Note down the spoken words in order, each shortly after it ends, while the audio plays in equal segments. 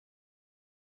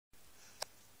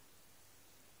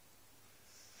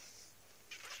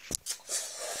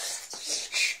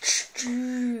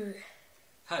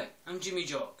Jimmy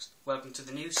Jokes. Welcome to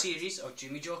the new series of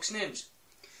Jimmy Jokes News.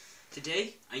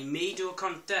 Today I may do a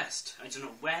contest. I don't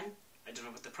know when, I don't know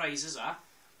what the prizes are,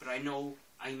 but I know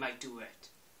I might do it.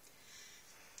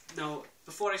 Now,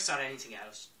 before I start anything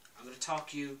else, I'm going to talk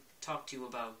to you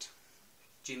about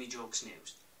Jimmy Jokes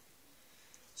News.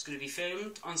 It's going to be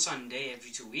filmed on Sunday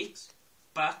every 2 weeks,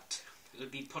 but it'll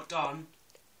be put on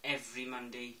every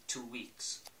Monday 2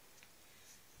 weeks.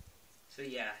 So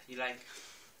yeah, you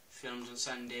filmed on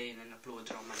Sunday and then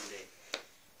uploaded on Monday.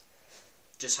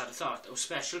 Just had a thought. Our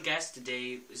special guest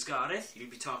today is Gareth. He'll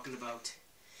be talking about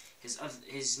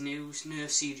his new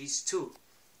Nerf Series 2.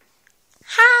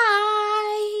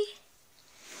 Hi!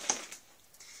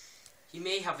 He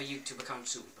may have a YouTube account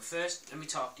soon, but first let me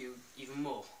talk to you even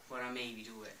more what I may be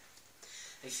doing.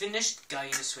 I finished Guy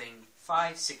in a Swing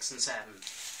 5, 6 and 7.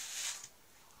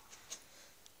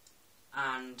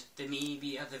 And there may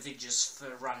be other videos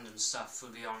for random stuff will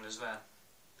be on as well.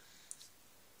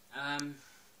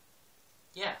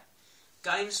 Yeah,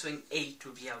 Guy in a Swing 8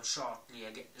 will be out shortly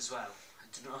as well. I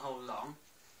don't know how long,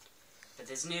 but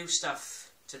there's new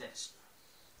stuff to this.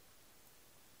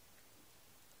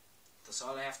 That's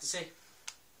all I have to say.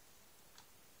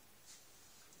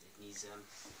 It needs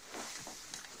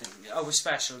our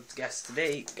special guest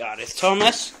today, Gareth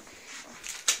Thomas.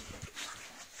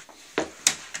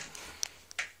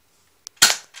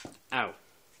 Ow.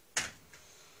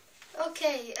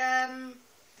 Okay,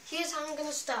 here's how I'm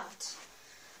gonna start.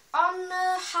 On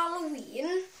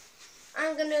Halloween,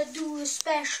 I'm gonna do a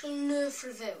special Nerf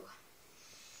review.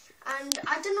 And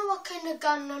I don't know what kind of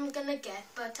gun I'm gonna get,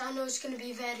 but I know it's gonna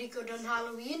be very good on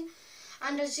Halloween.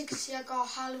 And as you can see, I got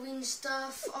Halloween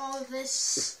stuff, all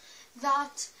this,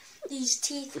 that, these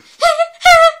teeth.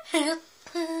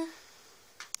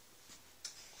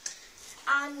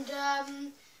 And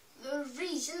the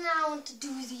reason I want to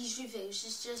do these reviews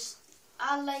is just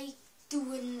I like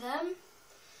doing them.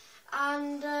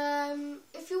 And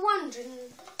if you're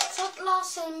wondering, so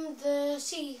last time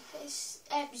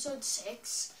episode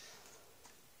 6,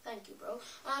 thank you bro,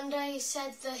 and I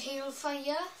said the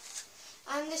Hailfire,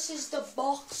 and this is the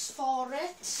box for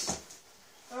it,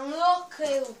 and look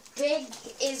how big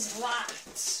is that.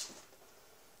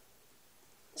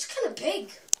 It's kind of big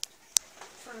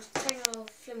for a tiny little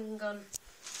flaming gun.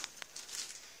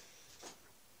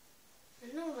 I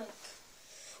know,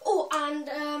 oh, and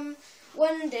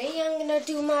one day I'm gonna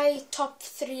do my top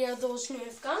 3 of those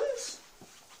Nerf guns.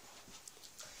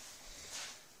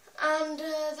 And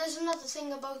there's another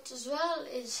thing about as well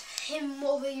is him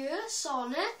over here,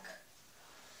 Sonic.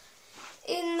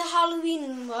 In the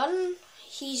Halloween one,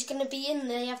 he's gonna be in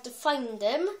there. You have to find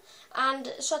him.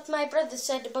 And so what my brother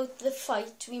said about the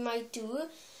fight we might do,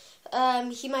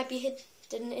 he might be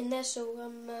hidden in there.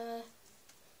 So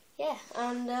yeah,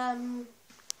 and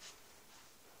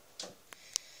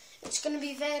it's going to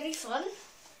be very fun.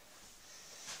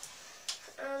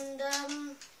 And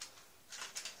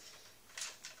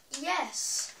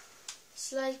yes,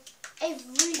 it's like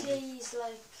every day is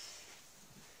like,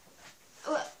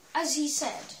 well, as he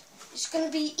said, it's going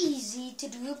to be easy to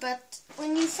do, but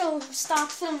when you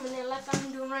start filming it like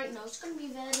I'm doing right now, it's going to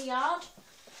be very hard.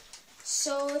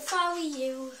 So if I were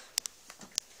you,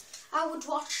 I would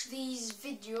watch these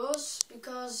videos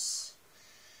because,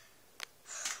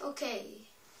 okay,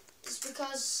 it's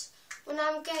because when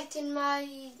I'm getting my,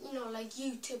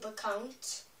 YouTube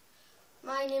account,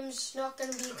 my name's not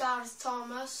going to be Gareth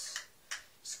Thomas.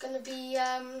 It's going to be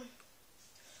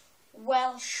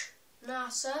Welsh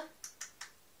NASA.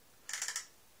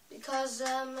 Because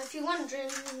if you're wondering,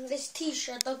 this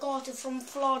t-shirt, I got it from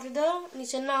Florida, and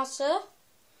it's a NASA.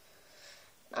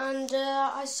 And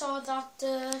I saw that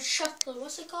shuttle,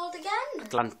 what's it called again?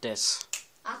 Atlantis.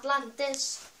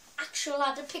 Actually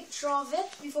had a picture of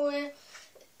it before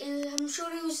I'm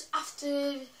sure it was after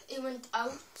it went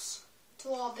out to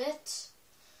orbit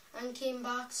and came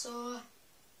back. So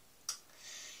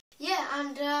yeah,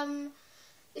 and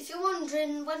if you're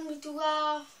wondering, when we do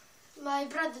my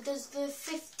brother does the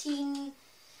 15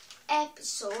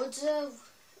 episodes,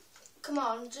 come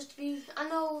on, I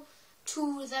know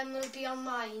 2 of them will be on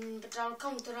mine, but I'll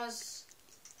count it as,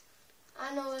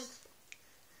 I know it.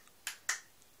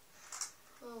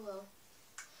 Oh well.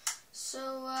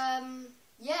 So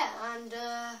yeah, and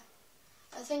I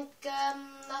think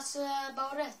that's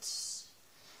about it.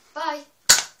 Bye.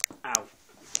 Ow.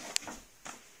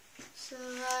 So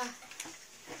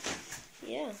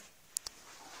yeah.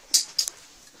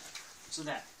 So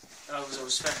that was our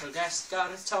special guest,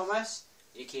 Gareth Thomas,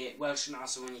 aka Welsh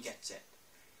NASA when he gets it.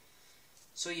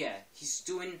 So yeah, he's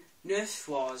doing Nerf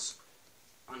Wars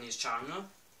on his channel,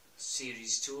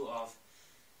 series 2 of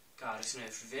Gareth's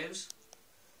Nerf Reviews.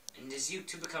 and his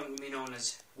YouTube account will be known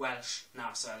as Welsh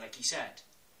NASA, like he said.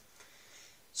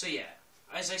 So yeah,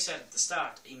 as I said at the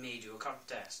start, I made you a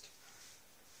contest.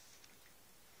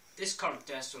 This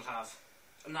contest will have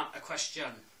a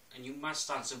question, and you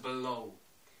must answer below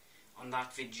on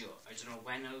that video. I don't know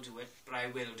when I'll do it, but I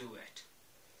will do it.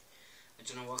 I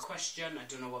don't know what question, I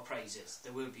don't know what prizes.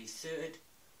 There will be third,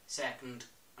 second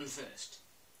and first.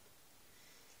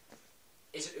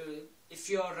 If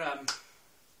you're,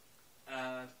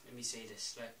 let me say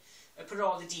this, like, I put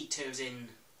all the details in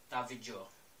that video,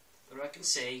 but I can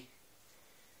say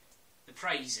the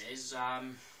prizes,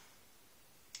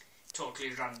 totally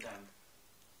random.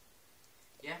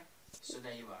 Yeah, so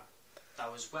there you are.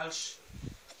 That was Welsh.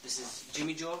 This is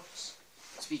Jimmy Jokes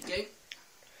speaking.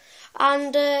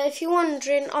 And if you're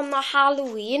wondering, on the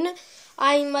Halloween,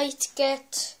 I might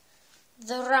get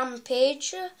the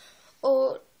Rampage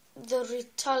or the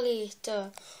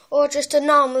Retaliator or just a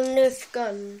normal Nerf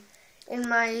gun in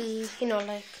my, you know,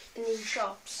 like in these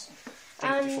shops.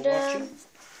 Thank you for watching.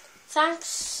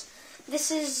 Thanks. This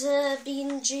has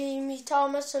been Jamie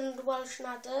Thomas and Welsh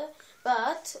NASA,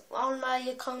 but on my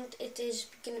account it is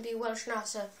going to be Welsh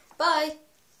NASA. Bye.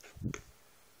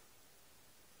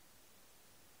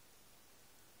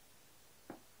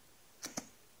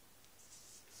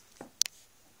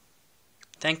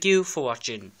 Thank you for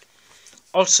watching.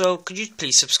 Also, could you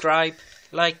please subscribe,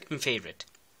 like and favourite.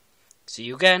 See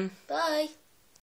you again. Bye.